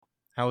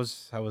How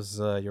was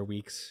your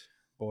weeks,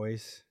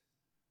 boys?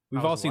 We've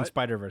How all was seen what?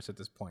 Spider-Verse at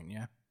this point,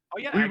 yeah. Oh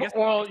yeah, We've I guess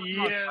all- we can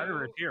talk about yeah.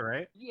 Spider-Verse here,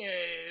 right?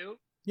 Yeah.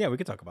 Yeah, we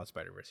could talk about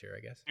Spider-Verse here, I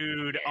guess.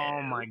 Dude,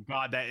 oh my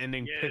god, that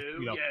ending pissed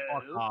me the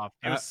fuck off.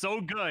 It was so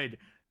good.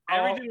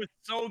 Everything was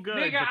so good.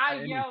 Nigga, but I that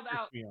ending yelled pissed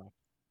out. me off.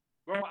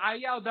 Bro, I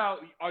yelled out,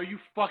 "Are you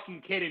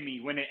fucking kidding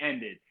me?" when it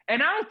ended.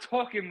 And I don't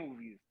talk in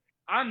movies.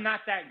 I'm not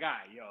that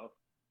guy, yo.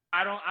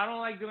 I don't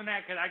like doing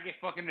that because I get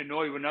fucking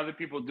annoyed when other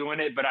people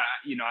doing it. But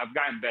I've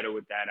gotten better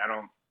with that.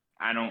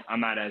 I'm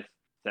not as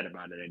upset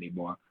about it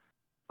anymore.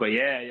 But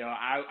yeah, yo,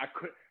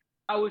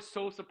 I was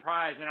so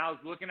surprised, and I was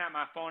looking at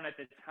my phone at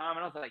the time, and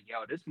I was like,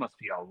 yo, this must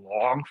be a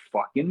long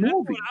fucking That's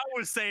movie. what I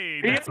was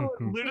saying. That's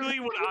literally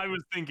what I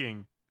was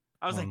thinking.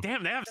 I was like,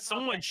 damn, they have so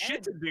much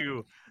shit to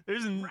do.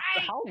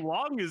 How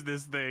long is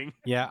this thing?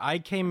 Yeah, I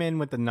came in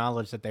with the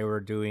knowledge that they were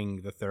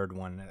doing the third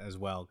one as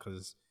well,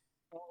 because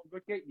Oh,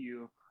 look at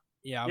you.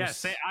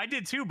 I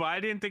did too, but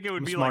I didn't think it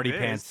would I'm be smarty like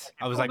this. pants.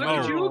 I was Look like,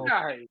 at you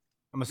guys.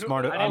 I'm a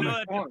smart. I didn't know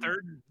that the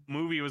third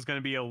movie was going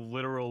to be a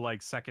literal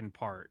like second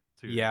part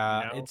too.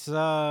 Yeah, you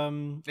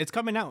know? it's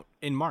coming out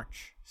in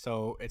March,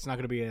 so it's not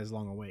going to be as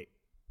long a wait.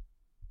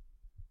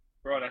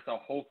 Bro, that's a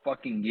whole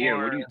fucking year.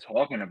 What are you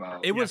talking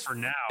about? It was for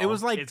now. It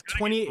was like it's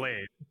 20.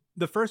 delayed.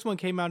 The first one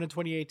came out in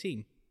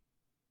 2018.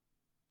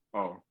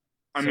 Oh,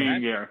 I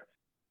mean, yeah.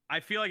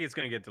 I feel like it's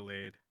going to get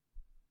delayed.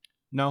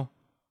 No.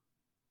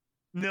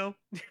 No.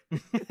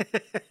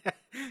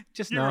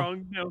 Just You're no.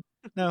 wrong. No.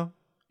 No.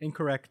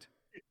 Incorrect.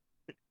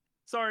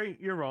 Sorry,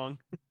 you're wrong.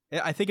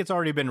 I think it's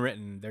already been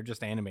written. They're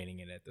just animating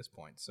it at this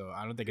point, so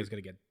I don't think it's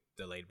going to get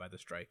delayed by the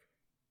strike.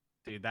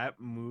 Dude, that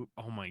move,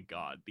 oh my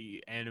god,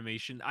 the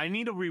animation. I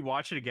need to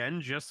rewatch it again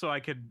just so I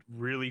could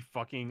really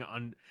fucking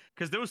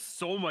because there was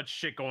so much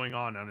shit going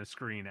on the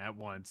screen at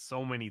once,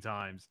 so many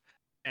times.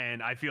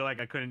 And I feel like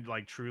I couldn't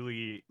like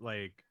truly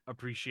like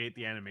appreciate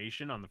the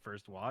animation on the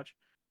first watch.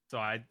 So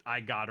I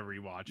gotta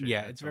rewatch it.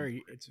 Yeah, it's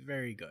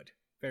very good.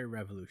 Very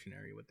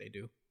revolutionary what they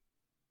do.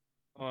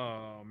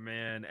 Oh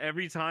man,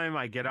 every time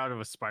I get out of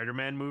a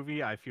Spider-Man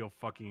movie, I feel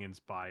fucking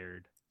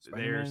inspired.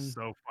 They're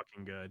so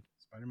fucking good.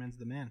 Spider-Man's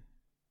the man.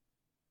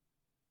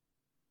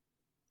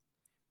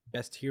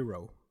 Best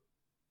hero.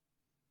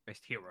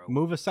 Best hero.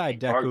 Move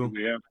aside, Deku.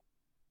 Yeah.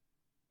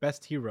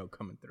 Best hero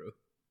coming through.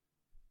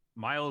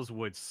 Miles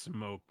would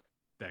smoke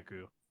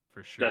Deku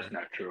for sure. That's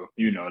not true.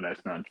 You know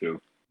that's not true.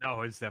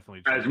 No, it's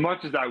definitely true. As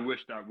much as I wish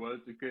that was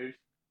the case.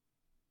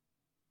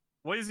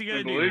 What is he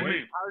gonna do?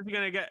 How is he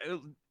gonna get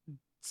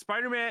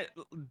Spider-Man?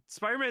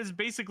 Spider-Man is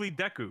basically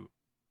Deku.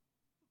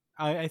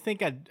 I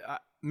think at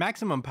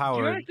maximum Do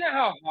power. you understand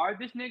how hard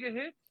this nigga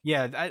hits?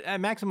 Yeah,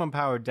 at maximum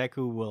power,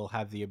 Deku will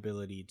have the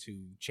ability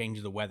to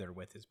change the weather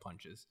with his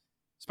punches.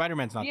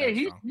 Spider-Man's not that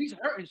strong. He's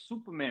hurting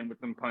Superman with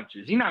them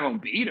punches. He's not gonna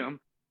beat him.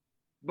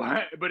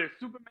 But if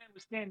Superman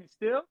was standing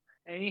still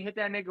and he hit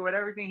that nigga with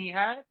everything he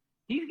had,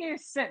 he's getting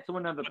sent to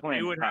another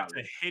planet. They would have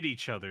to hit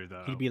each other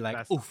though. He'd be like,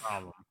 that's oof. the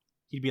problem.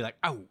 He'd be like,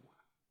 ow.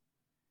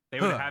 They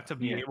would have to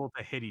be able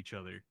to hit each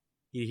other.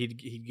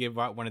 He'd give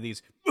out one of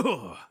these. He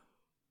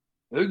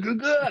would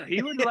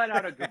let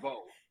out a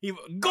gabo.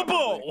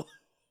 Gabo.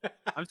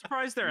 I'm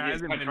surprised there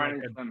hasn't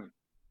been.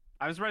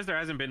 I'm surprised there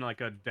hasn't been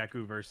like a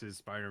Deku versus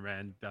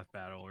Spider-Man death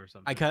battle or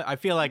something. I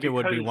feel like it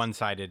would be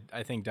one-sided.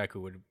 I think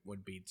Deku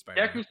would beat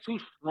Spider-Man. Deku's too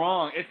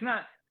strong. It's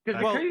not because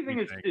the crazy thing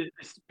is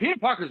Peter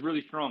Parker's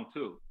really strong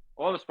too.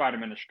 All the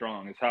Spider-Men are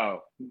strong as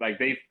hell. Like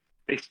they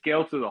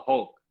scale to the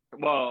Hulk.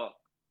 Well,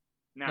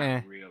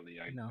 not really.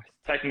 No.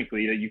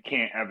 Technically, you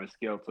can't ever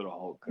scale to the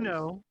Hulk.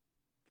 No,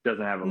 it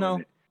doesn't have a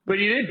limit. But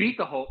he did beat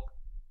the Hulk.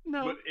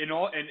 No,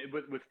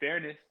 but with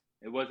fairness,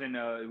 it wasn't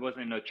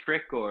a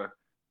trick or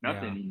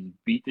nothing. Yeah. He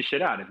beat the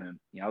shit out of him.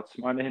 He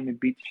outsmarted him and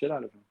beat the shit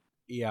out of him.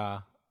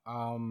 Yeah.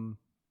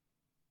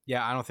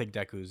 Yeah, I don't think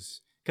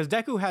Deku's... Because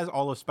Deku has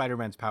all of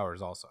Spider-Man's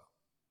powers also.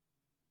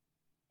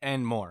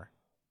 And more.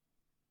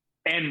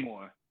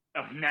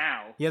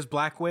 Now. He has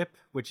Black Whip,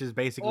 which is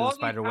basically the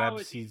spider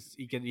webs. He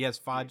has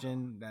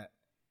Fajin, that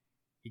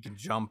he can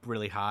jump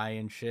really high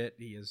and shit.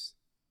 He has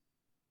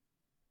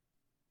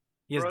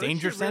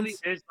danger sense.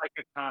 Really is like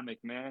a comic,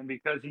 man,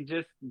 because he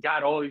just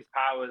got all these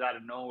powers out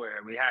of nowhere,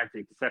 and we had to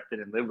accept it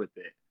and live with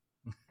it.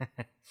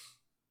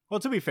 Well,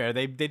 to be fair,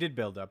 they did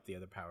build up the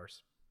other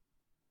powers.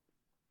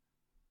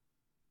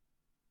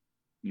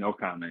 No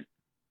comment.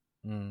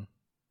 All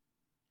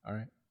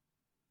right.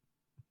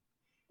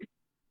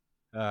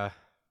 I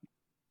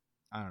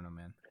don't know,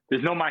 man.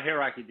 There's no My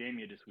Hero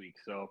Academia this week,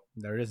 so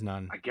there is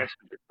none. I guess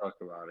we could talk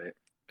about it.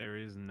 There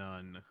is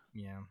none.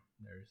 Yeah,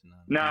 there is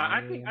none. Nah,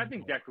 I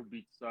think Deku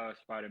beats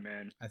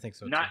Spider-Man. I think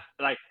so. Not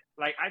too.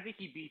 like I think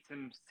he beats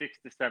him 6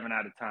 to 7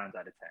 out of times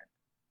out of 10.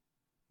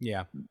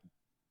 Yeah,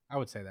 I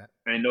would say that.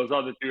 And those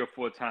other 3 or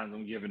 4 times,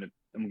 I'm giving it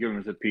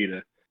to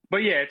Peter. But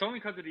yeah, it's only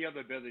because of the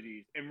other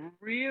abilities. And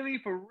really,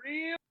 for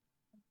real,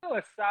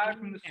 aside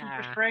from the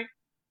super strength,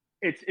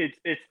 it's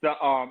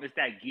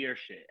that gear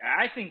shit.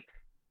 I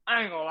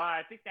ain't gonna lie,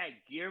 I think that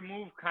gear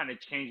move kind of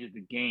changes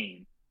the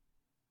game.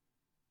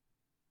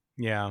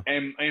 Yeah.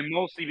 and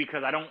mostly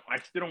because I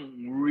still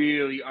don't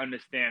really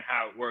understand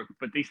how it works.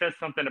 But they said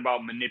something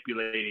about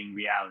manipulating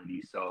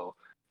reality, so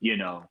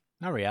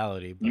Not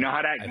reality, you know but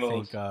how that I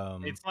goes.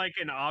 think It's like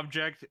an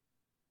object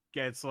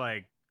gets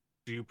like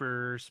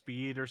super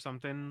speed or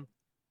something.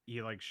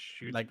 He like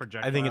shoots like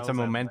projectiles. I think it's a and,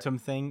 like, momentum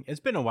thing. It's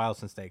been a while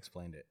since they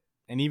explained it.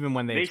 And even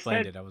when they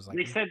explained it, I was like,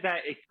 they said that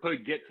it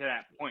could get to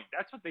that point.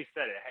 That's what they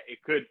said.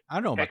 It could I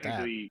don't know about that.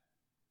 technically.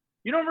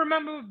 You don't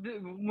remember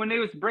when they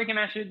was breaking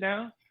that shit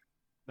down?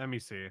 let me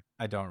see.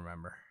 I don't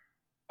remember.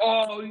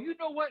 Oh, you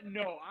know what?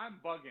 No, I'm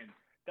bugging.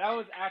 That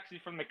was actually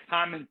from the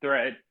comment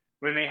thread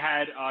when they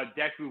had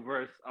Deku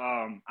versus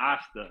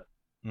Asta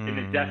in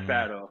the death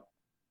battle.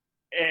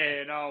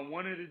 And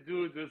one of the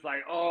dudes was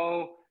like,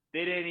 "Oh,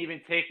 they didn't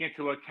even take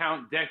into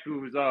account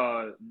Deku's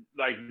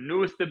like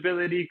newest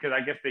ability because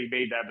I guess they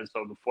made the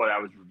episode before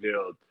that was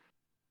revealed."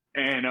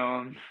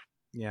 And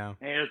Yeah.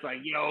 and it was like,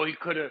 yo, he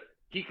could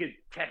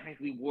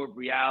technically warp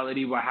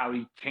reality by how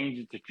he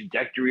changes the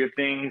trajectory of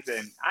things.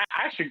 And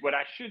what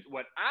I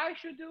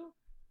should do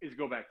is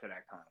go back to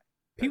that comic.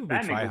 People be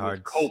That nigga was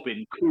tryhards.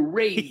 coping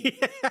crazy.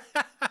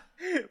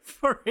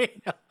 For real.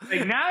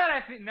 Like now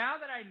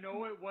that I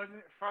know it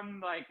wasn't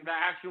from like the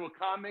actual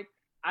comic,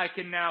 I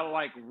can now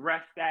like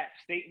rest that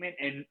statement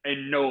and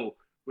know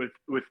with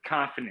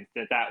confidence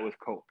that was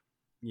Cope.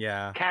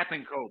 Yeah.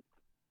 Cappin Cope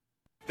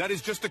That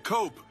is just a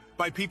cope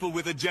by people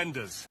with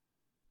agendas.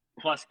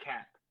 plus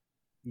Cap.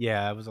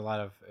 Yeah, it was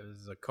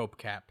a cope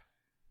cap.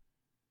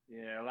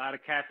 Yeah, a lot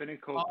of Cappin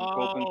and Cope. Oh,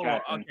 Cope and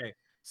Cappin. okay.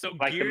 So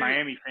Like the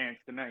Miami fans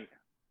tonight.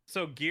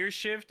 So gear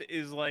shift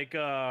is like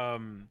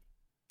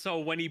so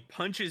when he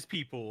punches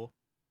people,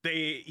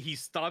 he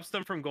stops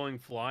them from going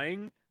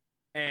flying,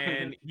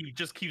 and he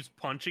just keeps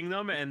punching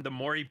them, and the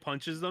more he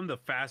punches them, the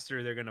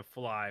faster they're gonna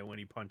fly when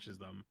he punches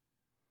them.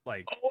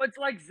 Like Oh, it's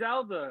like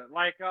Zelda,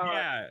 like the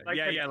like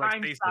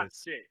time stop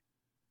stasis. shit.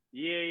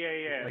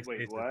 Yeah. Like Wait,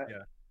 stasis, what?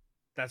 yeah.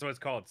 That's what it's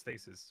called,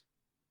 stasis.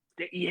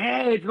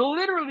 Yeah, it's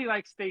literally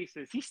like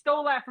stasis. He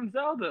stole that from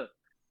Zelda.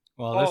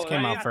 Well, this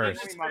came out yeah,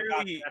 first.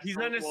 He's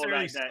not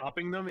necessarily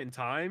stopping them in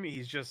time.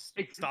 He's just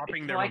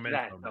stopping their like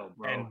momentum. that, though,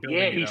 bro. And building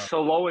Yeah, it he's up.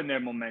 slowing their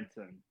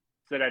momentum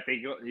so that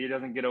he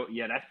doesn't get.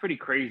 Yeah, that's pretty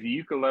crazy.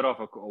 You could let off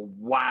a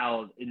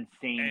wild,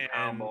 insane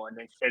combo and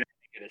then send it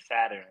to get a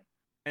Saturn.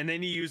 And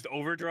then he used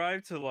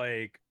overdrive to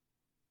like.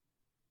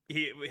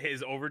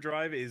 His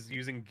overdrive is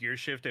using gear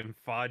shift and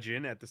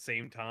Fajin at the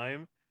same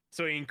time,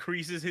 so he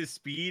increases his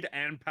speed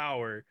and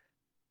power,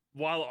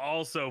 while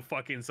also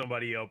fucking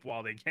somebody up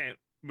while they can't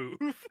move.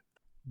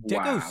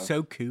 Deco's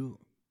so cool.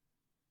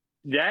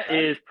 That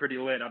is pretty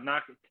lit.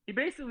 He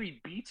basically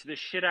beats the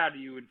shit out of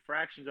you in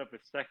fractions of a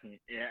second.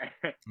 Yeah,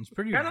 It's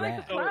pretty kind of rad.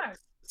 like the Flash.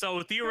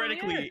 So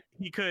theoretically,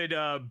 he could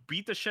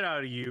beat the shit out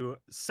of you,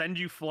 send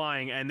you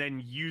flying, and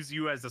then use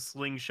you as a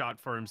slingshot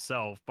for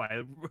himself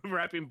by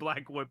wrapping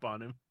Black Whip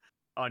on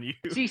you.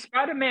 See,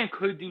 Spider-Man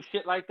could do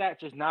shit like that,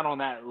 just not on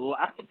that.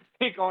 I don't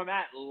think on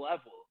that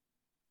level.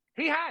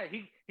 He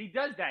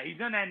does that. He's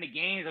done that in the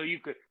game, so you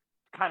could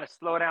kind of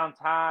slow down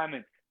time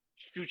and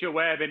shoot your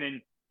web and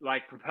then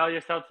like propel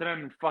yourself to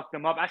them and fuck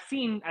them up. I've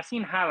seen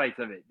highlights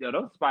of it. Yo,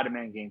 those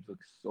Spider-Man games look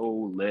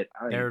so lit.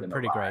 They're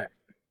pretty great.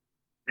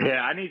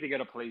 Yeah, I need to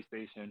get a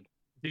PlayStation.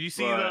 Did you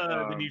see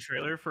the new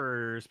trailer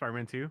for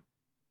Spider-Man 2?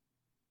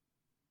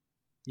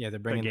 Yeah, they're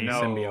bringing the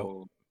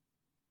symbiote.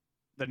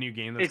 The new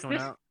game that's coming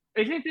out.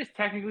 Isn't this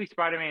technically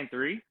Spider-Man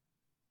 3?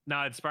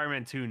 No, it's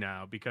Spider-Man 2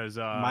 now because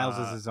Miles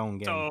is his own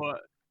game. So,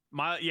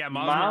 Miles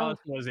Morales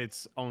was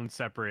its own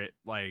separate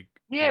like.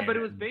 Yeah, but it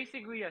was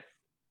basically all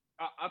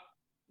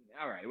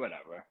right,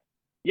 whatever.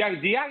 Yeah,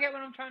 do y'all get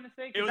what I'm trying to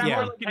say? It was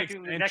more like an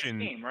expansion. The next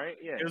game, right?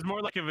 Yeah. It was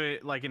more like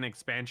an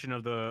expansion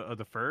of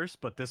the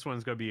first, but this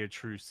one's gonna be a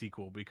true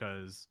sequel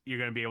because you're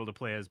gonna be able to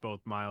play as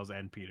both Miles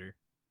and Peter.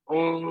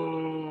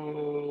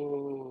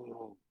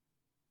 Oh.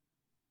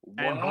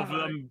 And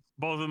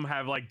both of them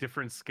have like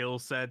different skill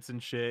sets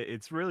and shit.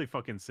 It's really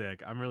fucking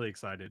sick. I'm really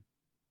excited.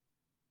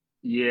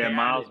 Yeah,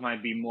 Miles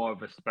might be more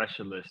of a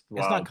specialist.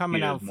 It's not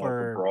coming out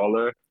for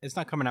brawler. It's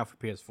not coming out for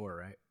PS4,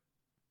 right?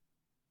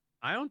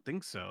 I don't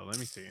think so. Let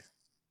me see.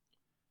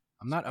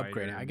 I'm not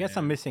upgrading. I guess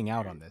I'm missing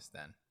out on this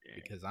then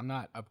because I'm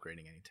not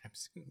upgrading anytime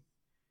soon.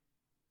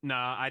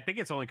 Nah, I think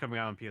it's only coming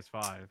out on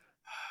PS5.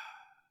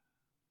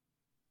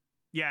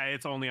 Yeah,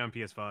 it's only on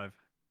PS5.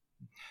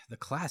 The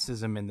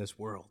classism in this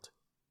world.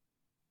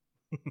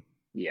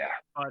 Yeah.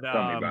 But,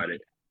 tell me about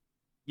it.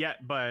 Yeah,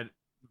 but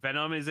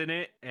Venom is in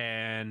it,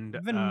 and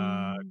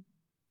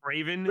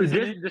Raven is in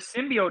it. The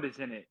symbiote is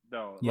in it,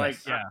 though.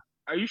 Yes. Like,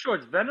 are you sure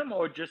it's Venom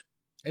or just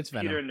it's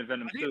Peter Venom. in the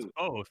Venom suit? It's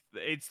both.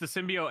 It's the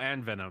symbiote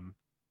and Venom.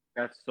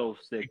 That's so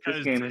sick.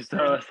 Because this game is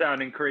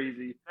sounding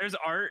crazy. There's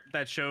art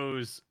that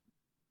shows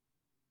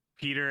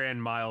Peter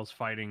and Miles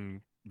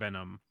fighting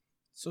Venom.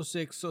 So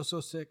sick, so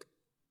sick.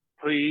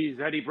 Please,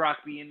 Eddie Brock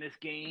be in this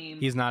game.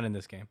 He's not in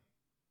this game.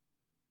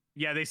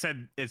 Yeah, they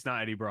said it's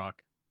not Eddie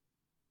Brock.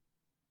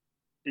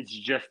 It's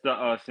just the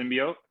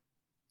symbiote?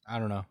 I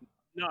don't know.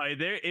 No,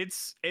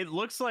 it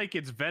looks like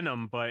it's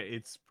Venom, but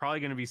it's probably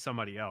going to be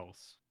somebody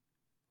else.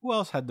 Who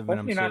else had the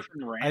Venom Hopefully not suit?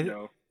 from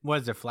Rando.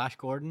 Was it Flash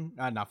Gordon?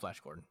 Not Flash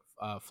Gordon.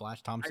 Flash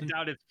I Thompson.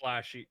 doubt it's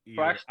Flash either.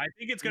 Flash- I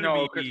think it's gonna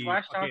No, be because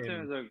Flash fucking-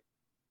 Thompson is a.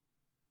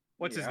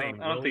 What's his Yeah,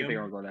 name? I don't think they're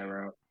William? gonna go that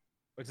route.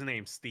 What's his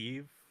name?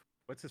 Steve?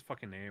 What's his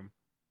fucking name?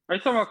 Are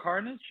you talking about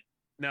Carnage?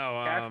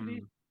 No,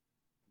 Cassidy?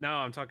 no,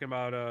 I'm talking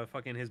about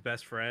fucking his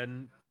best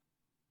friend,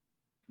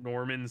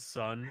 Norman's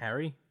son.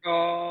 Harry?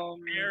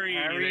 Harry.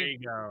 There Harry. you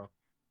go.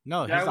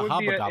 No, he's That a would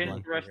be an Hobgoblin.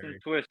 interesting Harry.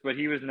 twist, but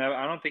he was never.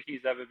 I don't think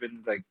he's ever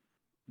been like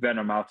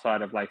Venom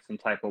outside of like some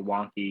type of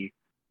wonky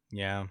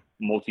Yeah.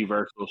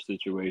 multiversal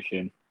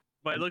situation.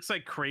 But it looks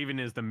like Craven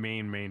is the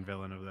main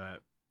villain of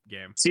that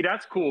game. See,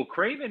 that's cool.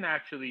 Craven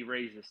actually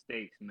raised the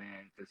stakes,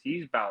 man, because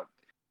he's about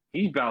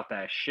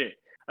that shit.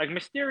 Like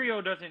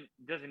Mysterio doesn't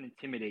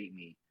intimidate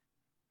me.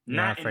 You're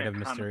not afraid of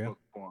Mysterio? book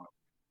form.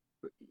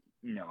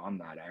 No, I'm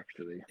not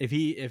actually.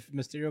 If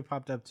Mysterio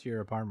popped up to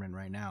your apartment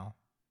right now,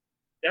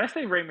 Did I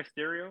say Rey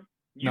Mysterio?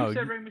 You No,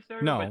 said you- Rey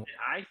Mysterio. no, but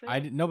did I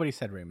say? nobody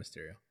said Rey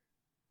Mysterio.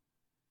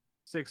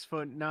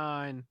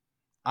 6'9".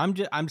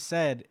 I'm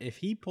said if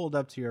he pulled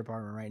up to your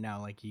apartment right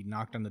now, like he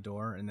knocked on the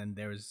door and then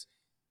there's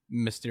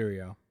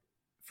Mysterio,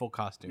 full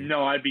costume.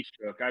 No, I'd be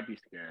shook. I'd be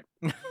scared.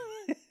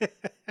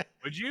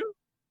 Would you?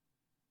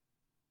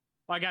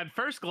 Like at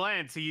first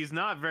glance, he's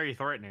not very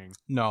threatening.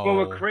 No. But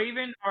with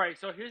Craven, all right.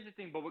 So here's the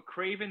thing. But with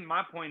Craven,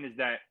 my point is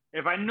that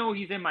if I know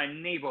he's in my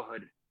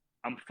neighborhood,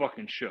 I'm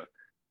fucking shook.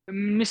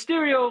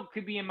 Mysterio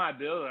could be in my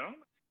building.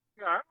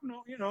 I don't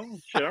know. You know,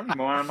 shit. I'm going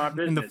on my In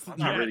the business. f- I'm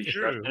not yeah, really true.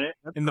 stressing it.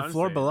 That's In the what I'm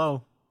floor saying.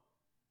 below,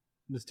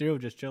 Mysterio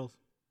just chills.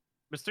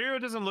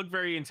 Mysterio doesn't look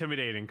very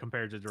intimidating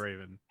compared to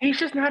Draven. He's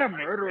just not a Right,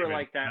 murderer Craven,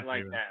 like that. not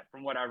Like Craven. that,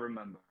 from what I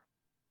remember.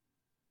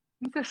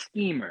 He's a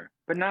schemer,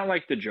 but not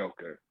like the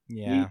Joker.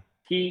 Yeah.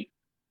 He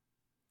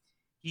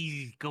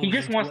He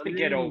just wants to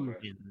get over.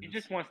 He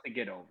just wants to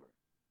get over.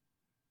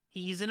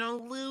 He's an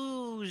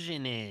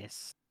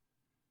illusionist.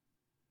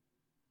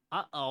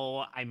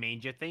 Uh-oh, I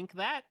made you think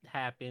that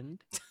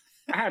happened.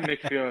 I had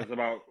mixed feelings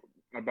about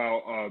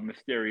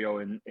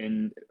Mysterio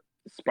in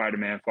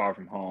Spider-Man: Far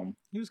From Home.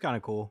 He was kind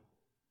of cool.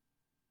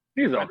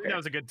 He was I think okay. that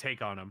was a good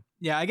take on him.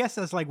 Yeah, I guess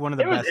that's like one of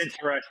the It was best.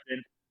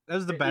 interesting. That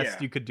was the best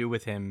yeah. you could do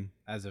with him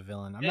as a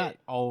villain.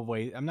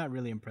 I'm not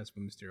really impressed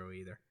with Mysterio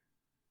either.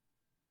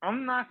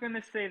 I'm not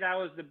gonna say that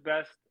was the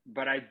best,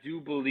 but I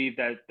do believe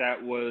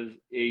that was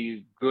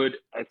a good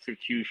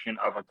execution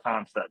of a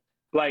concept.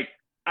 Like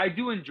I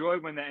do enjoy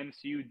when the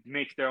MCU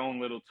makes their own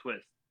little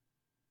twist,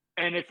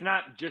 and it's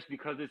not just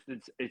because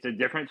it's a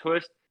different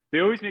twist. They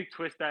always make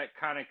twists that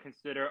kind of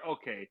consider,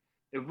 okay,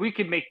 if we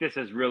can make this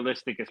as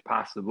realistic as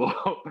possible,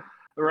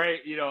 right?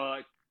 You know,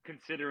 like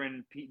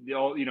considering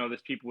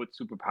there's people with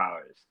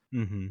superpowers.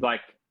 Mm-hmm.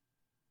 Like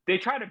they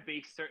try to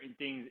base certain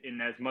things in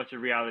as much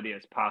of reality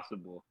as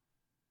possible.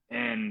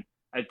 And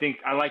I think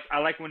I like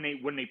when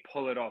they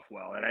pull it off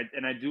well,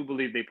 and I do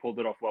believe they pulled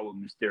it off well with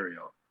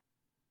Mysterio.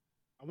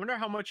 I wonder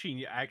how much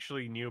he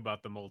actually knew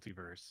about the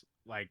multiverse.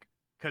 Like,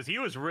 because he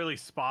was really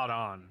spot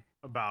on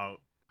about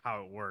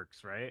how it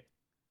works, right?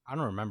 I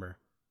don't remember.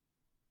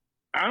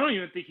 I don't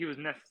even think he was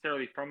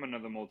necessarily from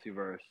another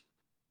multiverse.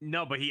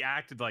 No, but he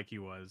acted like he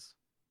was.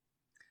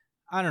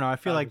 I don't know. I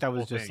feel like was that the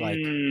was whole just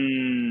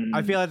thing.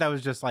 like I feel like that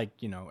was just like,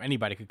 you know,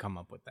 anybody could come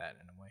up with that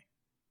in a way.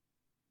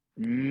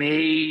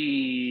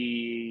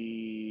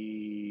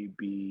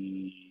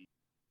 Maybe.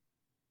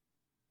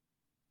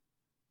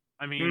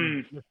 I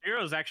mean,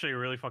 Mysterio's actually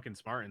really fucking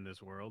smart in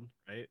this world,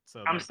 right?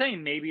 So I'm like,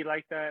 saying maybe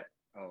like that.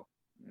 Oh,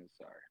 I'm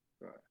sorry.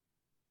 Go ahead.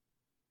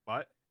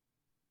 what?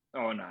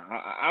 Oh no,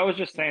 I was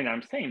just saying that.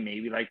 I'm saying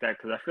maybe like that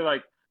because I feel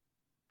like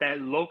that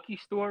Loki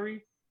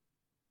story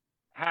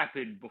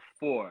happened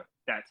before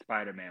that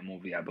Spider-Man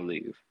movie, I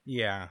believe.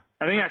 Yeah.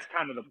 I think that's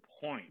kind of the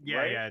point, Yeah,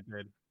 right? yeah, it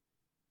did.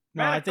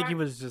 No, Matter I of think he fact-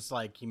 was just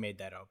like he made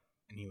that up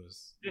and he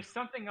was There's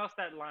something else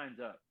that lines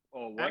up.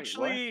 Oh, wait,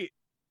 Actually,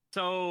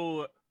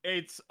 so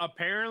it's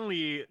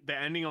apparently the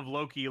ending of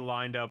Loki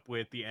lined up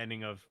with the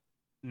ending of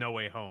No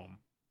Way Home.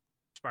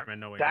 Spider-Man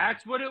No Way what? Home.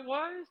 That's what it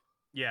was?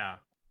 Yeah.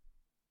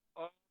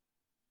 Oh.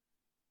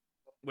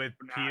 With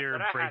Nah, Peter so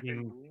that breaking.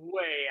 happened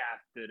way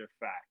after the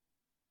fact.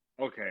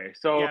 Okay,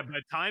 so Yeah,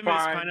 but time is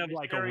fine, kind of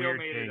like a Mysterio weird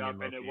made thing it up,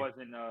 in and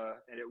Loki.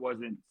 it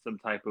wasn't some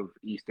type of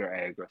Easter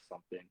egg or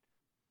something.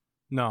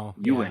 no.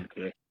 You yeah. win,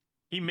 Chris.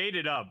 He made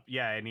it up,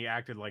 yeah, and he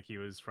acted like he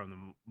was from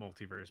the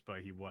multiverse, but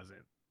he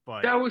wasn't.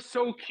 But That was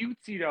so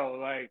cutesy though.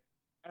 Like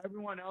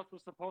everyone else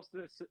was supposed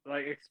to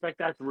like expect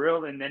that's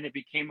real, and then it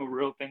became a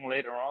real thing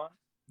later on.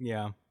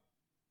 Yeah.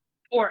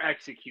 Or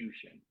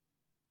execution.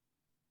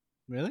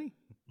 Really?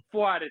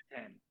 4 out of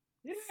 10.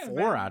 Yeah,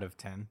 4 out of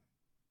 10.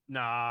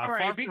 nah, All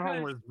right, Far From Home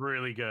because- was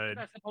really good.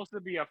 That's supposed to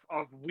be a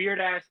weird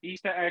ass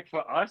Easter egg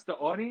for us, the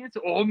audience.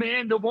 Oh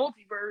man, the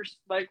multiverse.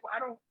 Like I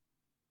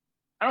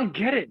don't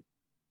get it.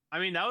 I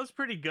mean, that was a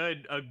pretty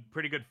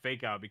good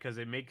fake out because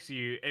it made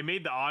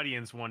the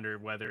audience wonder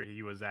whether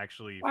he was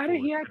actually. Why did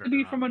full he of have shit to or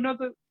be not. from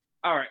another?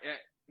 All right,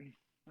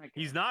 okay.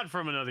 He's not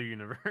from another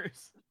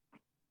universe.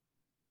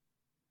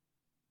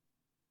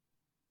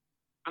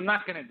 I'm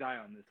not gonna die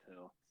on this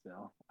hill.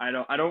 So I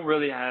don't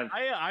really have.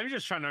 I'm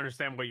just trying to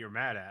understand what you're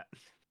mad at.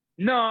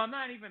 No, I'm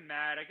not even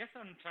mad. I guess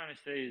what I'm trying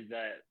to say is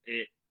that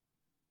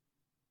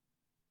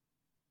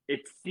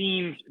it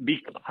seems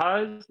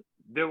because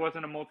there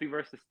wasn't a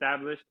multiverse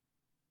established,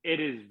 it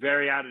is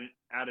very out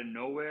of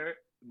nowhere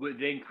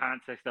within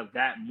context of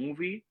that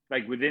movie,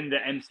 like within the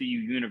MCU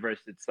universe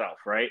itself,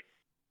 right?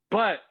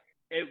 But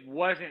it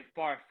wasn't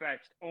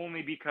far-fetched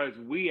only because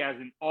we as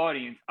an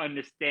audience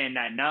understand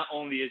that not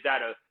only is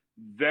that a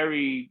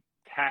very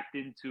tapped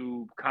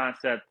into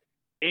concept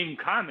in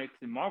comics,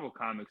 in Marvel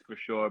comics for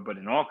sure, but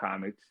in all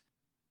comics,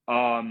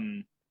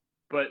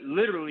 but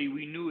literally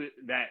we knew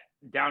that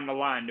down the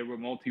line there were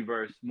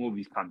multiverse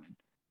movies coming.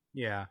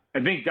 Yeah.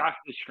 I think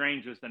Doctor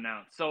Strange was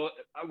announced. So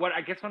what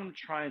I'm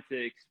trying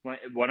to explain,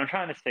 what I'm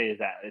trying to say is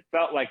that it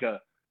felt like a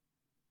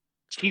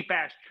cheap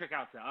ass trick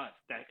out to us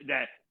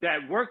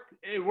that worked.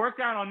 It worked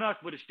out on us,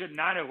 but it should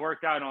not have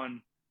worked out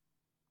on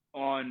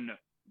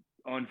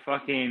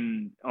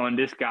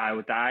this guy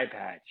with the eye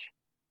patch.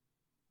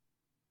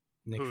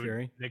 Nick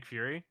Fury. Nick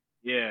Fury.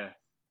 Yeah.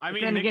 I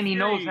mean, then Nick again, he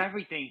Fury, knows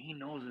everything. He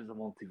knows there's a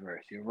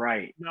multiverse. You're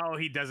right. No,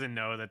 he doesn't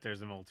know that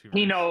there's a multiverse.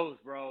 He knows,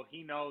 bro.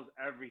 He knows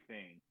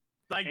everything.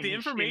 Like And the he-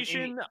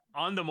 information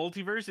on the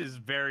multiverse is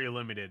very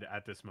limited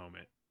at this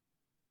moment.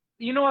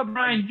 You know what,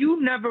 Brian?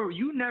 You never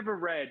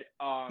read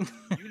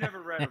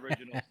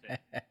Original Sin.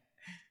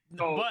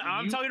 So But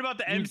I'm talking about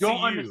the MCU. You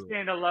don't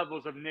understand the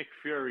levels of Nick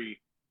Fury.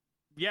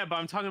 Yeah, but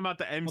I'm talking about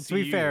the MCU. Well, to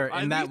be fair,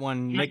 in that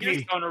one, He Nick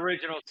based on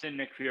Original Sin,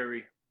 Nick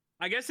Fury.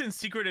 I guess in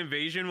Secret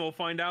Invasion we'll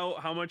find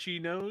out how much he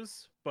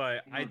knows,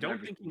 but He I knows don't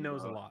think he everything,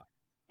 knows a bro. lot.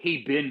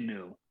 He been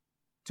new.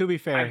 To be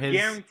fair, I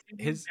guarantee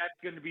his that's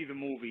gonna be the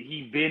movie.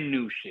 He been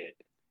new shit,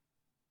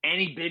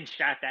 and he been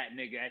shot that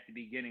nigga at the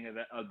beginning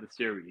of the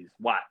series.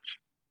 Watch,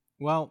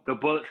 well, the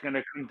bullet's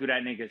gonna come through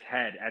that nigga's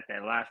head at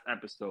that last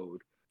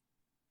episode.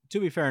 to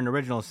be fair, in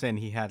Original Sin,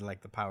 he had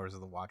like the powers of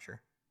the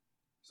Watcher,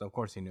 so of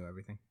course he knew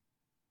everything.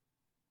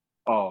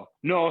 Oh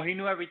no, he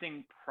knew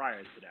everything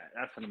prior to that.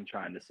 That's what I'm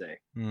trying to say.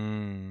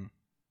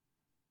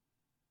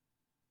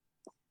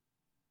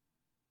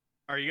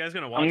 Are you guys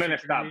gonna watch? I'm gonna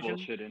Secret stop Invasion?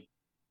 bullshitting.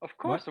 Of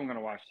course, I'm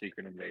gonna watch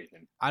Secret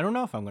Invasion. I don't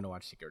know if I'm going to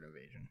watch Secret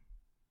Invasion.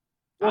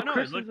 I Well, don't know.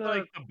 Chris It looked is,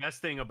 like the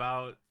best thing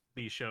about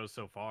these shows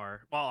so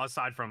far. Well,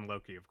 aside from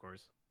Loki, of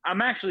course.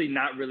 I'm actually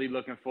not really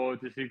looking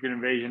forward to Secret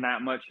Invasion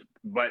that much,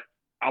 but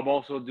I'm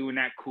also doing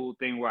that cool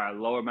thing where I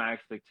lower my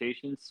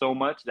expectations so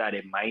much that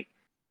it might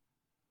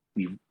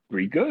be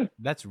pretty good.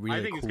 That's really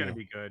I think it's cool. gonna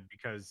be good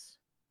because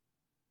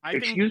I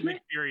Excuse think me?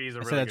 Nick Fury is a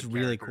I said really that's good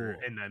really character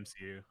cool. in the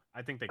MCU.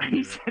 I think they can do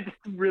He it. said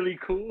it's really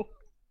cool.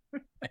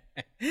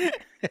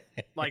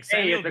 Like Hey,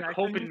 Samuel it's a Jackson,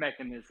 coping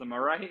mechanism, all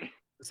right?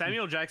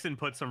 Samuel Jackson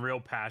put some real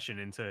passion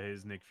into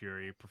his Nick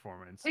Fury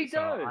performance. He So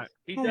does.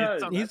 He Well,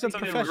 does. he's I a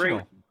think he's professional.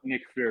 great,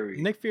 Nick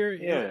Fury. Nick Fury,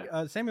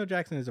 Yeah. Samuel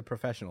Jackson is a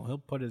professional. He'll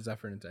put his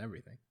effort into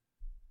everything.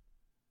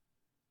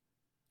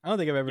 I don't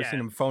think I've ever Yeah. seen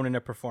him phone in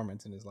a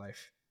performance in his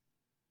life.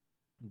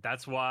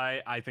 That's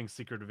why I think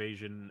Secret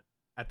Invasion,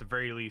 at the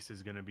very least,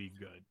 is going to be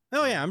good.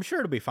 Oh yeah, I'm sure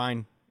it'll be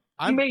fine.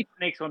 He made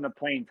snakes on the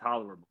plane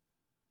tolerable.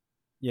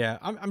 Yeah,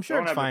 I'm sure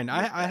Don't it's ever fine.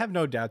 forget I that. have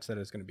no doubts that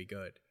it's going to be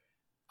good.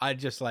 I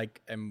just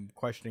am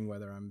questioning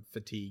whether I'm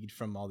fatigued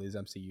from all these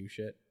MCU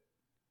shit.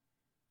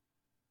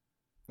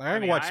 Like, I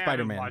haven't watched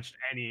Spider-Man.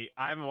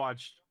 I haven't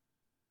watched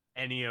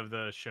any of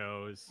the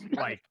shows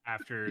like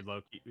after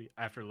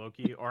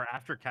Loki or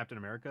after Captain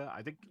America.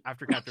 I think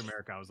after Captain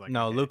America I was like,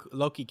 No, okay.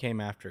 Loki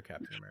came after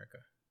Captain America.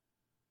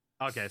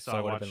 Okay, so it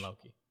I would have watched been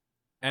Loki.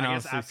 And I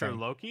guess honestly, after same.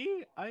 Loki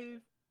I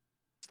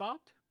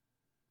stopped.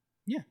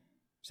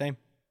 Same.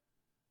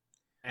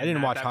 I And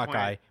didn't at watch that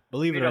Hawkeye. point-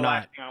 Believe it The or not.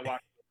 last thing I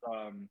watched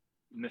was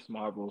Miss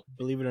Marvel.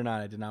 Believe it or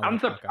not, I did not I'm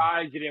watch Hawkeye.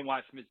 surprised you didn't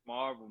watch Miss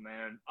Marvel,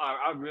 man.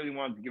 I really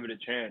wanted to give it a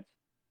chance.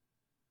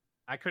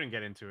 I couldn't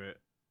get into it.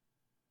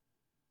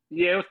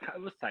 Yeah,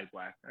 it was type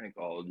whack. I ain't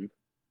gonna hold you.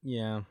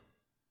 Yeah.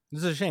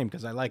 This is a shame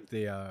because I like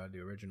the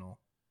original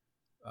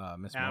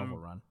Miss Yeah, Marvel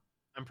run.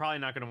 I'm probably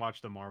not going to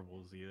watch the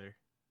Marvels either.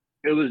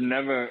 It was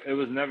never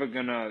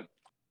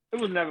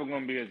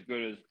gonna be as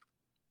good as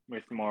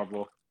Miss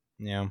Marvel.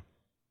 Yeah.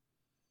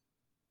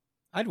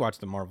 I'd watch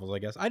the Marvels, I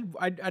guess.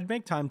 I'd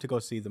make time to go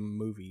see the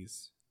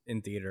movies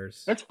in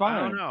theaters. That's I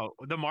fine. don't know.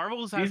 The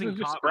Marvels These hasn't are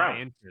just caught my sprouts.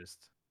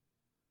 interest.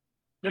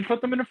 Then put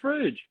them in the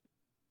fridge.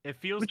 It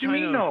feels What you kind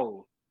mean, of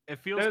no? it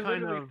feels They're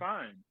kind literally of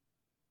fine.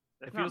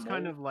 it feels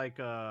kind of like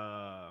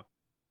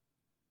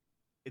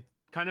it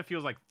kind of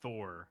feels like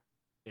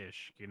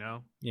Thor-ish, you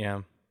know?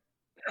 Yeah.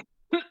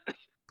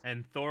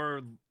 And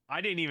Thor,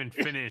 I didn't even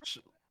finish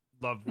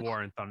Love,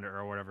 War, and Thunder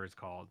or whatever it's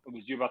called.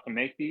 Was you about to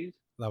make these?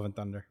 Love and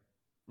Thunder.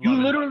 You Love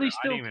and literally Thunder. I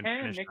still didn't even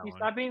can, finish that Nikki. one.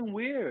 Stop being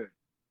weird.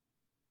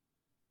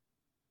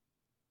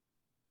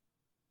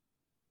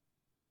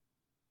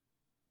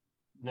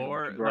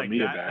 Lore, Brought like me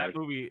a that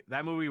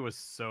bag. movie was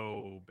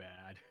so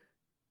bad.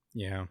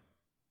 Yeah.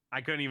 I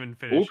couldn't even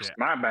finish Oops, it.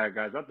 my bad,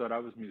 guys. I thought I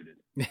was muted.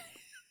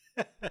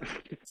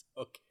 It's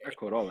okay. I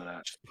caught all of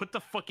that. Just put the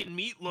fucking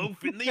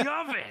meatloaf in the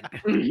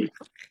oven.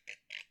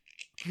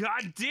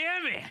 God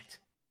damn it!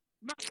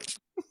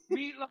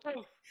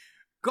 Meatloaf.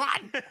 God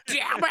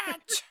damn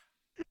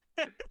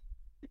it!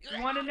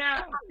 You want it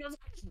now?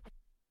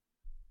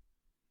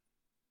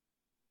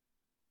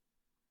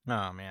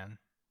 Oh man.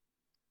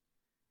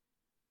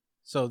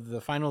 So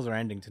the finals are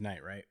ending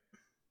tonight, right?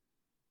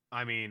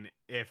 I mean,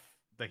 if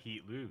the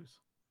Heat lose.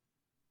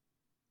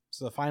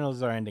 So the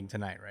finals are ending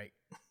tonight, right?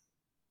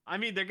 I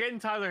mean, they're getting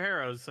Tyler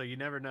Harrow, so you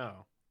never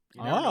know.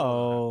 You never know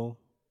Oh.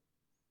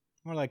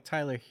 More like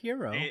Tyler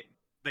Hero.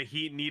 the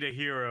Heat need a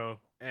hero,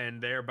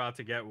 and they're about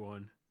to get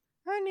one.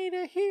 I need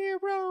a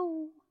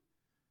hero.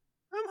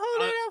 I'm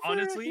holding out for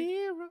honestly, a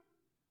hero.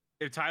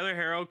 If Tyler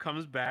Harrow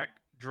comes back,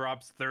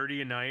 drops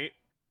 30 a night,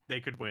 they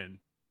could win.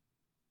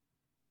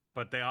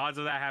 But the odds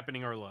of that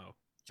happening are low.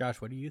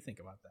 Josh, what do you think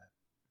about that?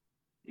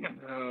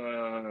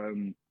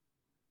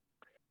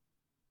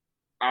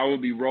 I will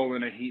be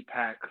rolling a Heat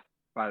pack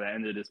by the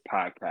end of this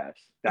podcast.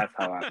 That's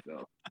how I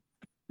feel.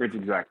 That's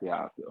exactly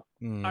how I feel.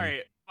 All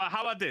right.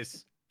 How about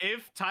this?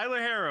 If Tyler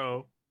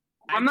Harrow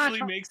I'm not actually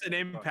trying- makes an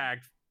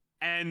impact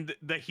and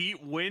the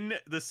Heat win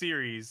the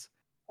series,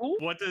 Who?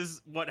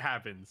 what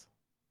happens?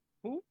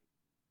 Who?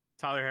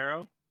 Tyler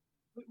Harrow?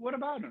 What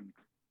about him?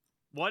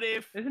 What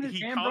if Isn't his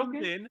he hand comes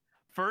broken? in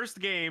first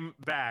game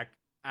back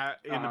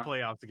in the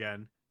playoffs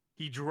again?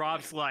 He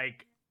drops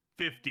like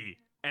 50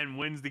 and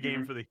wins the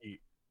game for the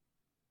Heat.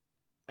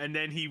 And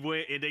then he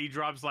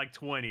drops like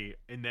 20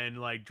 and then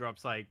like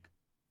drops like.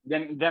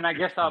 Then I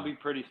guess I'll be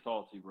pretty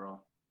salty, bro.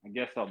 I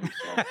guess I'll be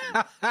salty.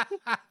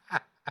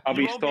 I'll You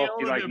be won't be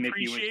salty able like to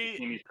Nikki when she appreciate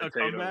sees a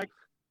potatoes. comeback?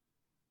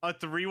 A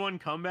 3-1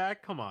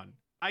 comeback? Come on.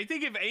 I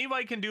think if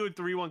anybody can do a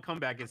 3-1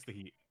 comeback, it's the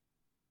Heat.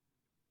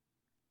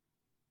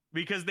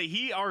 Because the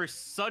Heat are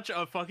such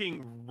a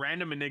fucking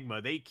random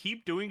enigma. They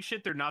keep doing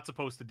shit they're not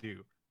supposed to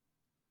do.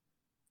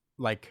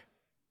 Like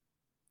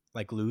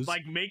lose?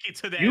 Like make it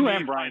to the You NBA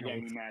and Brian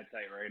Finals. getting me mad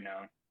tight right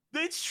now.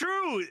 It's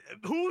true.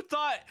 Who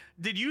thought?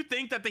 Did you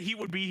think that the Heat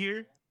would be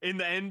here in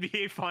the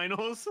NBA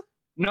Finals?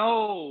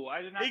 No,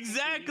 I did not.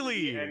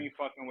 Exactly. Any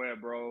fucking way,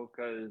 bro.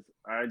 Because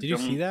I Did you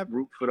don't see that?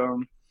 root for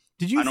them.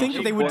 Did you I don't think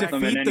that they would support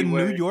them in defeat the any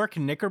New way. York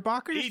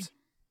Knickerbockers?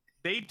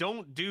 They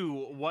don't do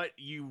what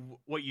you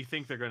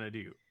think they're gonna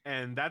do,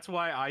 and that's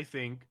why I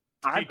think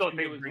I thought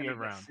they can was bring going it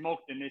to get around.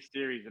 smoked in this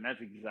series, and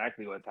that's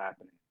exactly what's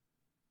happening.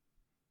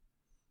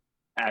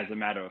 As a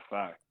matter of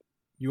fact,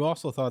 You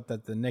also thought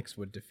that the Knicks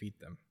would defeat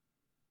them.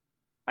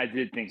 I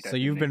did think that. So the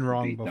you've been Knicks would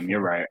wrong beat them. before. You're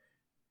right.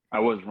 I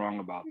was wrong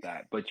about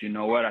that, but you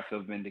know what? I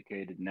feel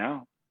vindicated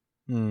now.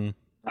 I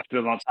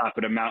feel on top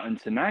of the mountain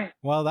tonight.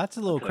 Well, that's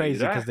a little tell you crazy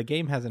because that. the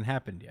game hasn't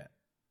happened yet.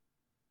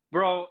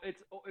 Bro,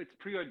 it's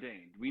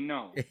preordained. We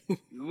know.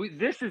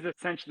 This is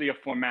essentially a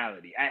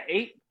formality. At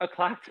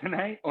 8:00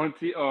 tonight on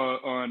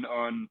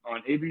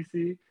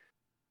ABC,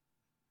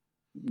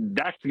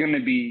 that's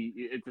gonna be.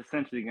 It's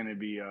essentially gonna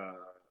be a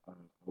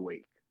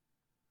wake,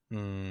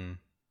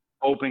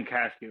 open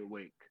casket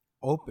wake.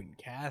 Open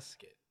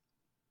casket.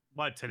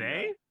 What,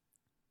 today?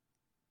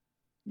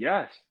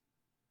 Yes,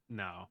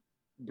 No.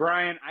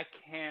 Brian, I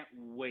can't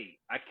wait.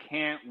 I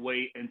can't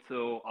wait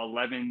until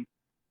 11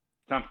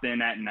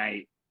 something at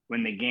night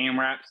when the game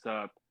wraps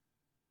up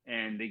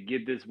and they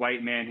give this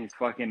white man his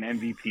fucking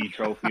MVP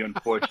trophy,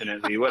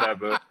 unfortunately,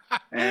 whatever.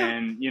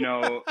 And, you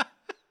know,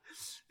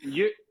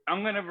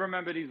 I'm going to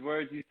remember these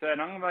words you said.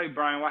 I'm going to be like,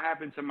 Brian, what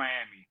happened to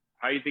Miami?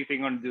 How do you think they're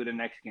going to do the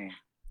next game?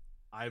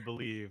 I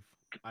believe.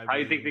 How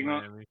you think they're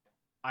going to...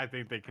 I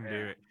think they can do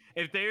it.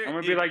 If they're, I'm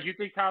going to be like, you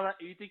think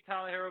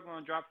Tyler Hero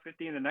going to drop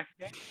 50 in the next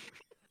game?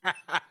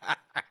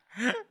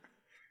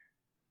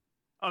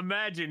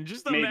 Imagine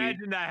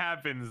that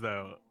happens,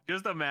 though.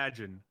 Just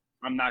imagine.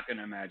 I'm not going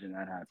to imagine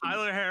that happening.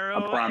 Tyler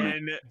Harrow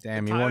and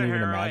Damn, you Tyler won't even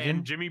Harrow imagine?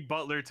 and Jimmy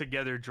Butler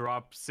together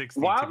drop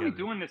 60 Why together. are we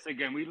doing this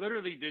again? We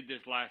literally did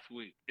this last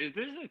week. Is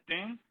this a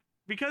thing?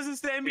 Because it's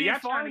the Y'all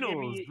NBA trying to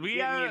Finals. get me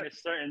in a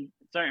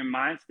certain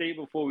mind state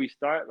before we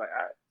start? Like,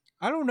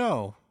 I don't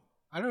know.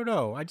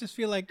 I just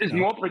feel like there's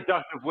more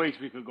productive ways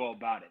we could go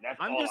about it. That's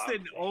I'm all just I'm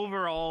an saying.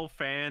 overall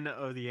fan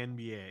of the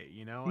NBA,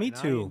 you know? Me and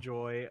too. I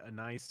enjoy a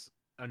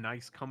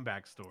nice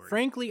comeback story.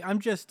 Frankly, I'm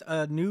just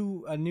a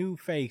new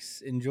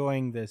face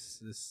enjoying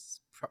this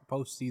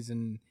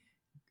postseason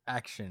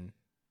action.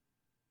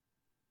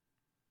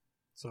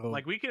 So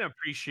Like, we can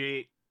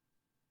appreciate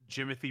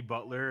Jimothy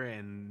Butler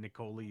and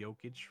Nikola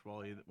Jokic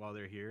while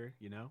they're here,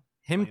 you know?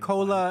 him playing the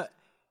cola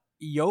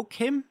yoke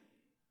him.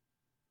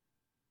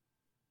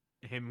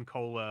 Him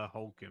Cola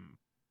Holcomb.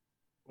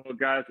 Well,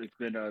 guys, it's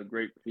been a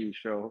great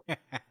pre-show.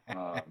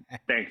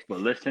 Thanks for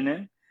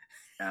listening.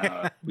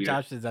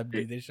 Josh is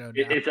updating the show now.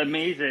 It's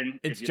amazing.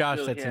 It's if you're Josh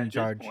still that's here in at this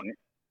charge. point.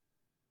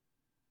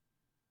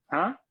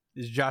 Huh?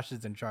 It's Josh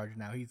is in charge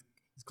now. He's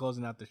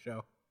closing out the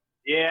show.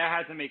 Yeah, I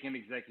had to make an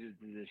executive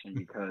decision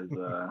because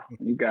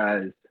you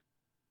guys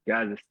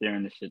are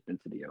staring the shit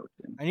into the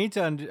ocean. I need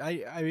to.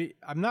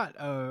 I'm not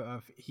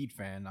a Heat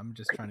fan. I'm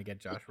just trying to get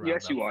Josh. riled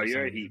Yes, up you are. for some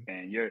You're a reason. Heat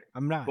fan.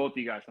 I'm not. Both of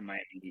you guys are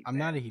Miami Heat. I'm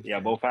not a Heat Yeah,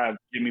 fan. both have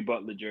Jimmy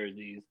Butler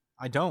jerseys.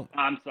 I don't.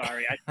 I'm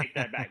sorry, I take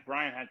that back.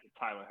 Brian has the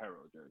Tyler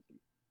Harrow jersey.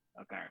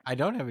 Apparently, I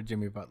don't have a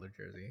Jimmy Butler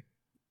jersey.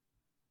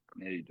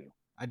 yeah, you do.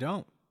 I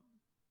don't.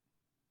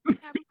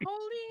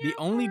 The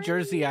only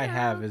jersey I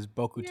have is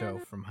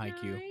Bokuto from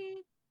Haikyuu.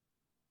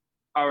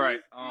 All right.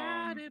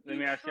 Let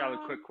me ask y'all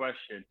a quick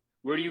question.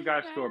 Where do you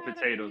guys store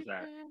potatoes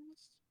at?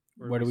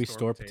 Where do we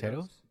store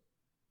potatoes?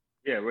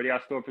 Yeah, where do y'all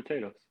store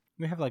potatoes?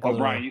 We have like Oh, a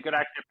little... Brian, you could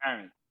ask your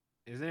parents.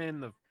 Is it in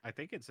the? I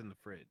think it's in the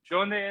fridge.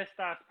 ¿Dónde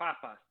estas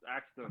papas?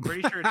 Ask them. I'm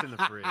pretty sure it's in the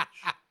fridge.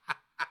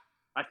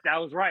 That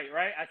was right?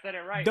 I said it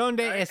right.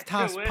 ¿Dónde right?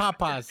 estas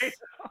papas?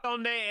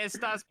 ¿Dónde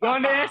estas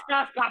papas? ¿Dónde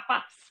estas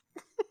papas?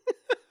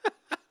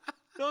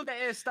 ¿Dónde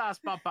estas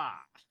papas?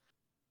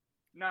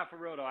 Nah, for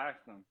real though,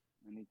 ask them.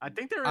 I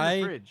think they're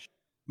in the fridge.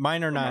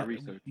 Mine are For my not.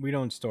 research. We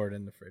don't store it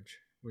in the fridge.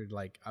 We're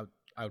like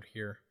out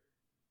here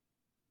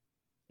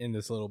in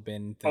this little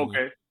bin thingy.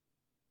 Okay.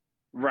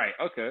 Right.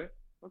 Okay.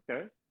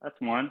 That's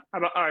one. How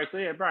about? All right. So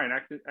yeah, Brian,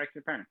 ask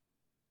your parents.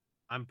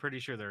 I'm pretty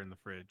sure they're in the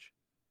fridge.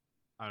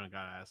 I don't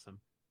gotta ask them.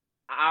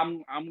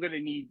 I'm gonna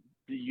need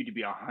you to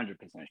be 100%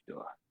 sure.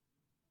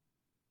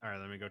 All right,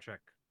 let me go check.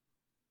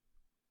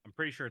 I'm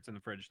pretty sure it's in the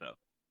fridge though.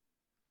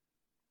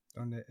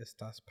 ¿Dónde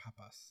estas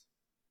papas?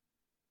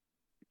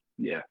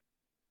 Yeah.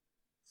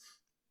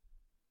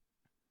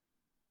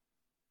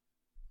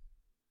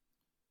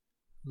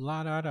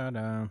 La da da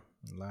da,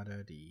 la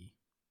da dee.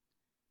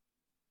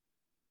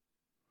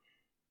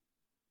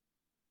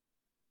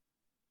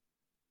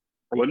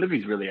 I wonder if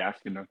he's really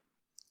asking them.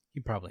 He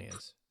probably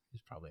is.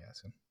 He's probably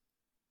asking.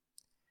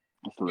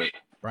 That's lit.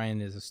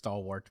 Brian is a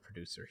stalwart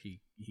producer. He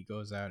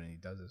goes out and he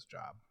does his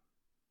job.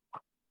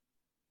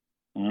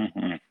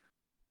 Mm-hmm.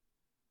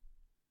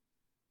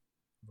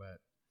 But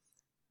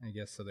I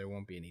guess so there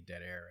won't be any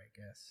dead air, I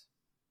guess.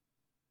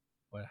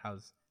 What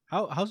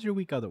how's your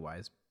week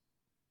otherwise?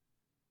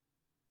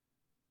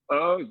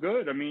 Oh,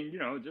 good. I mean,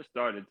 it just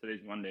started. Today's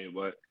Monday,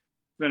 but it's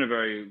been a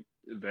very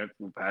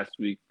eventful past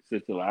week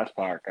since the last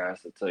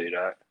podcast, I'll tell you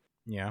that.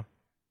 Yeah.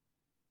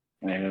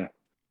 Yeah.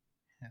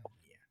 Hell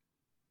yeah.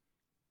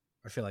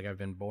 I feel like I've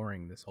been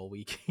boring this whole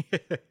week.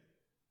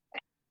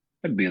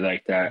 It'd be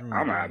like that. I I'm don't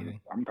remember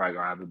anything. probably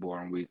gonna have a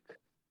boring week.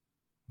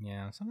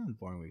 Yeah, sometimes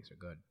boring weeks are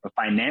good. For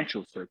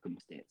financial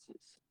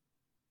circumstances.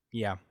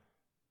 Yeah.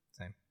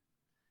 Same.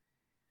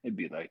 It'd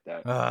be like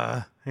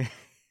that.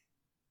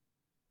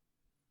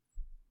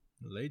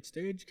 Late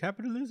stage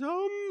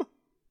capitalism.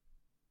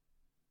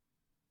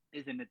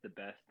 Isn't it the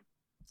best?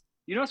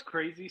 You know what's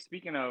crazy?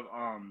 Speaking of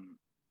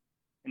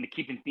in the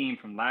keeping theme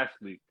from last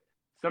week,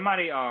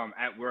 somebody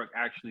at work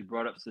actually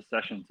brought up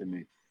Secession to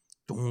me.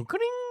 One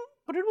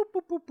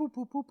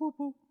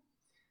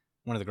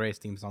of the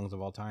greatest theme songs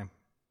of all time.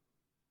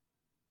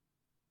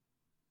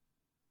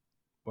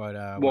 But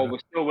Well, we're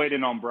still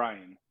waiting on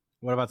Brian.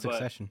 what about but-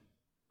 Succession?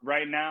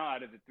 Right now,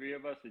 out of the three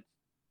of us, it's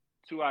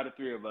 2 out of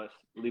 3 of us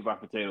leave our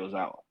potatoes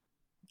out.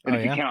 And Oh,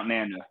 if yeah? you count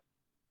Nana,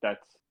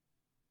 that's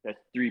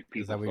 3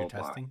 people. Is that what you're so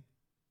far. testing?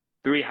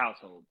 3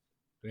 households.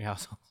 3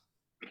 households.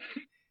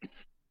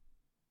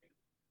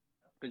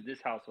 Because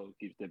this household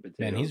keeps their potatoes.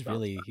 Man, he's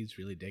outside.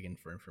 really digging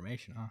for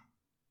information, huh?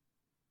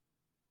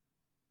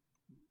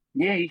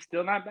 Yeah, he's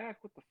still not back.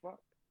 What the fuck?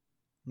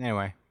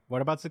 Anyway,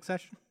 what about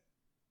Succession?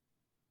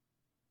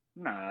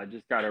 Nah, I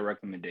just got a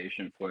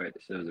recommendation for it.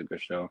 This is a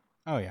good show.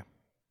 Oh yeah.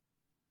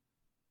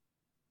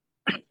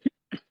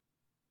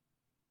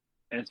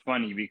 And it's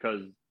funny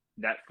because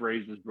that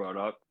phrase was brought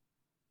up,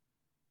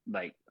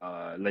 like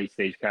late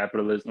stage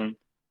capitalism,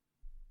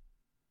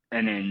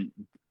 and then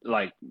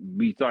like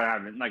we started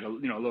having like a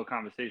little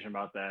conversation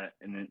about that,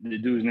 and then the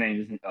dude's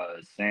name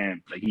is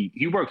Sam. Like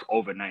he works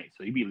overnight,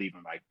 so he be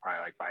leaving like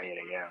probably like by 8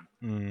 a.m.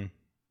 Mm.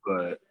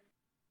 But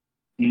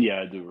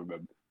yeah, I do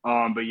remember.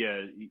 But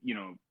yeah,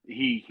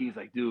 he's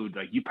like, dude,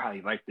 like you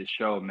probably like this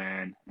show,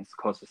 man. It's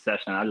called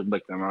Succession. I just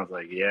looked at him. I was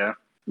like, yeah.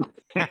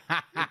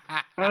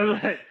 I was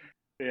like,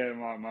 yeah,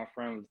 my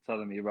friend was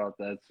telling me about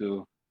that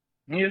too.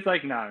 And he was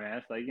like, nah, man.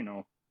 It's like,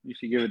 you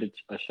should give it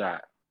a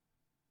shot.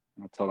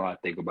 I'll tell him how I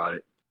think about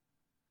it.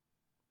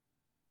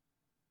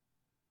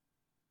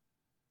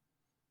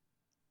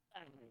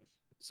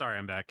 Sorry,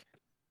 I'm back.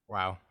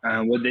 Wow.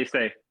 What'd they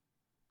say?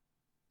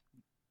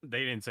 They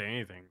didn't say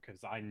anything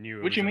because I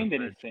knew. What you mean they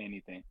didn't say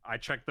anything? I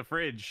checked the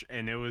fridge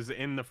and it was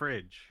in the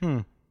fridge. All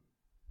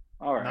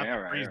Not right, the all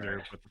right.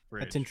 freezer, but the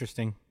fridge. That's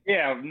interesting.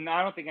 Yeah, no,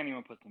 I don't think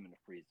anyone puts them in the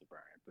freezer,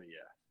 Brian. But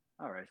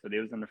yeah. All right, so they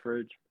was in the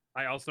fridge.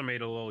 I also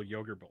made a little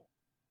yogurt bowl.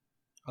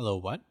 Hello,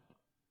 what?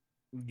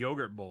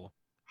 Yogurt bowl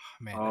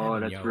Man, Oh, I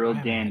haven't that's yogurt- real I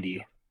haven't had dandy.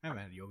 yo- I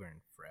haven't had yogurt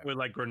in forever. with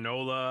like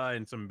granola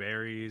and some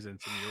berries and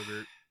some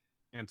yogurt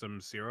and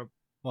some syrup.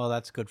 Well,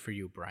 that's good for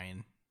you,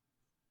 Brian.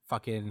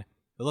 Fucking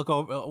look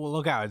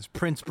out! It's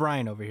Prince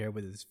Brian over here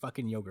with his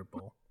fucking yogurt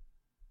bowl.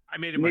 I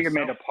made it Nigga myself.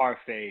 made a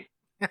parfait.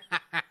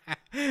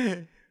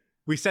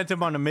 We sent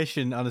him on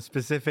a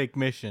specific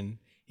mission.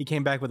 He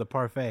came back with a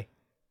parfait.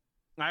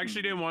 I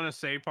actually didn't want to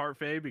say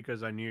parfait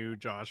because I knew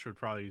Josh would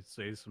probably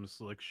say some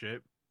slick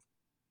shit.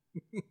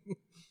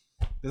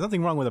 There's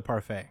nothing wrong with a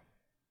parfait.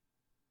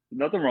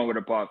 Nothing wrong with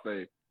a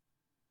parfait.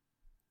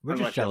 We're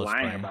Unless just you're jealous,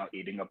 lying Brian. about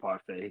eating a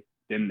parfait.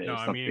 Then there's No,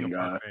 I'm eating something.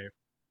 a parfait.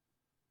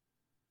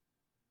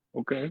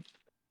 Okay.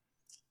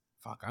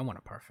 Fuck, I want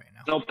a parfait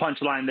now. No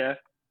punchline there.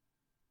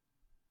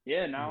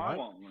 Yeah, now I What?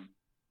 want one.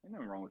 Ain't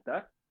nothing wrong with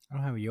that. I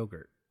don't have a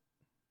yogurt.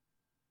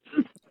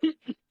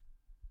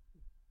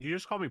 You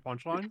just call me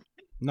Punchline?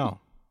 No.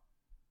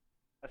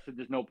 I said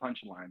there's no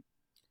punchline.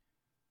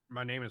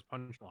 My name is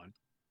Punchline.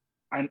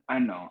 I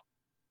know.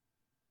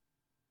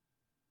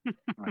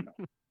 I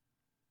know.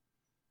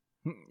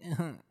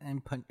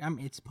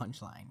 It's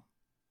Punchline.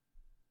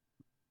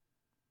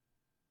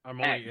 I'm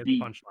At only it's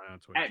B- Punchline on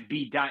Twitch. At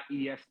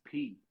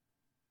b.esp.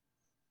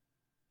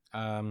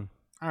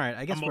 All right.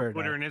 I guess I'm we're on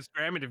Twitter and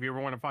Instagram, and if you ever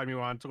want to find me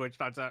on Twitch,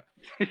 that's it.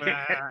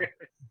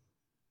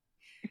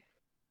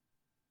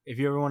 if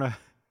you ever want to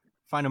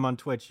find him on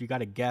Twitch, you got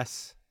to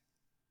guess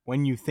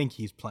when you think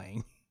he's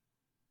playing.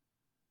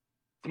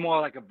 It's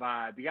more like a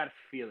vibe. You gotta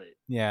feel it.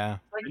 Yeah.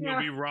 Like, And you'll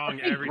be wrong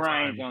I think every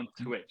Brian's time. on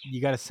Twitch.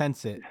 You got to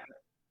sense it.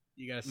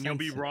 You got to And sense you'll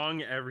be it.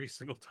 wrong every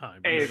single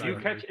time. Hey,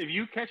 Exactly. if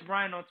you catch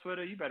Brian on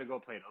Twitter, you better go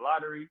play the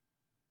lottery.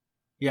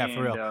 Yeah, and,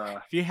 for real.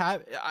 If you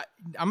have,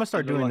 I'm gonna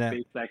start doing that.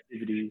 Based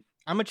activities.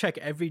 I'm gonna check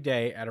every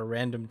day at a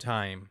random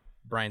time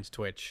Brian's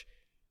Twitch,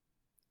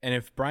 and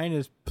if Brian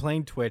is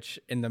playing Twitch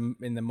in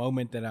the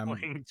moment that I'm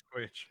playing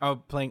Twitch,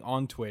 playing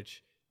on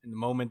Twitch in the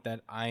moment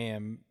that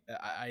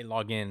I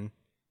log in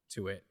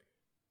to it,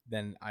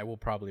 then I will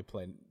probably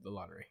play the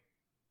lottery.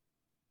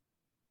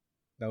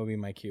 That would be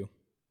my cue.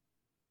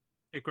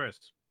 hey Chris,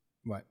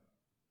 What?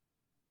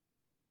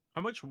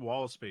 how much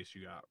wall space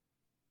you got?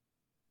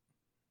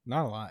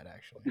 Not a lot,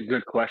 actually.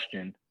 Good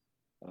question.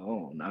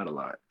 Oh, not a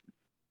lot.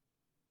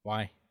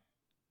 Why?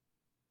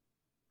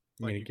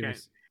 You Like, gonna you give me?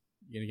 can't-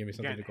 You gonna give me You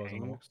something can't that goes on the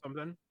hang wall?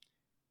 something?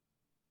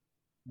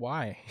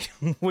 Why?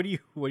 What do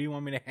you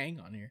want me to hang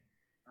on here?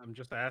 I'm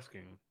just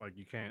asking. Like,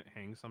 you can't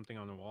hang something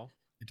on the wall?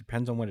 It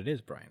depends on what it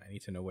is, Brian. I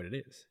need to know what it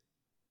is.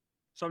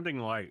 Something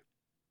light.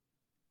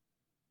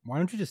 Why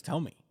don't you just tell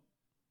me?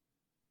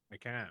 I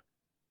can't.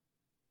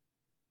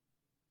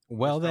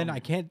 Well, Just tell then me.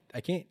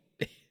 I can't.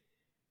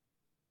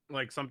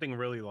 Like something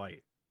really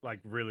light. Like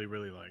really,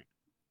 really light.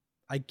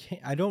 I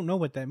can't. I don't know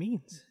what that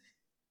means.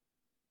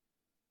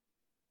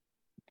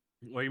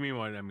 What do you mean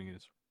what that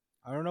means?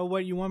 I don't know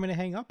what you want me to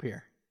hang up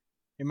here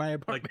in my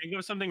apartment. Like think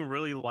of something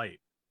really light.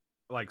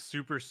 Like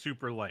super,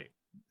 super light.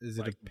 Is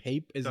it like, a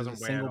paper? Is it a doesn't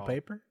weigh at single all.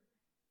 paper?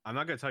 I'm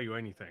not gonna tell you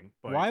anything.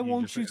 But Why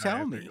won't just you gotta tell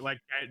answer. me? Like,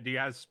 do you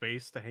have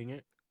space to hang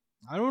it?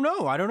 I don't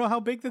know. I don't know how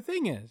big the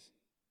thing is.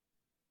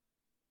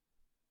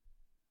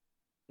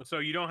 So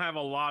you don't have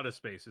a lot of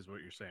space, is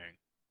what you're saying.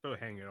 So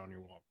hang it on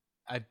your wall.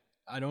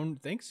 I don't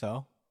think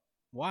so.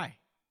 Why?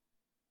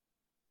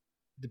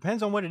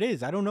 Depends on what it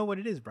is. I don't know what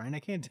it is, Brian. I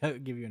can't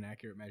give you an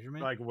accurate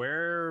measurement. Like,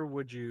 where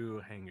would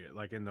you hang it?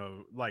 Like in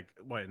the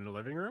in the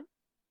living room?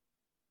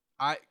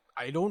 I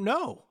don't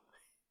know.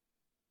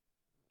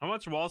 How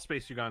much wall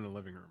space you got in the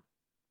living room?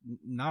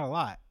 Not a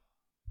lot.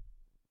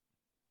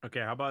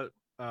 Okay, how about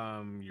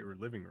your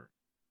living room?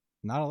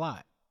 Not a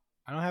lot.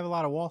 I don't have a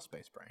lot of wall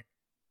space, Brian.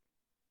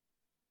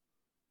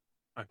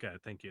 Okay,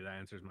 thank you. That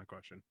answers my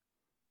question.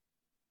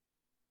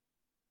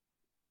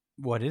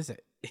 What is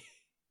it?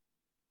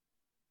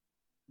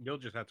 You'll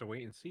just have to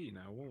wait and see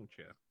now, won't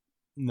you?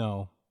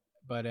 No,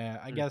 but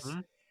I guess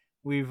Mhm.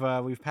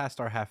 we've passed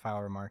our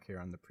half-hour mark here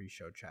on the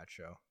pre-show chat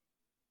show.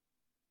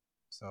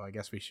 So I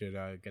guess we should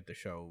get the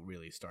show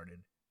really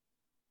started.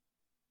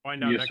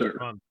 Find out Yes, next sir.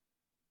 month.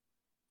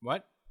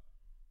 What?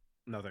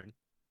 Nothing.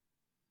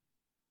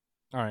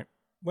 All right.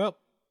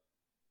 Well,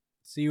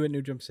 see you at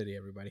New Jump City,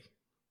 everybody.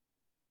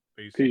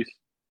 Peace. Peace.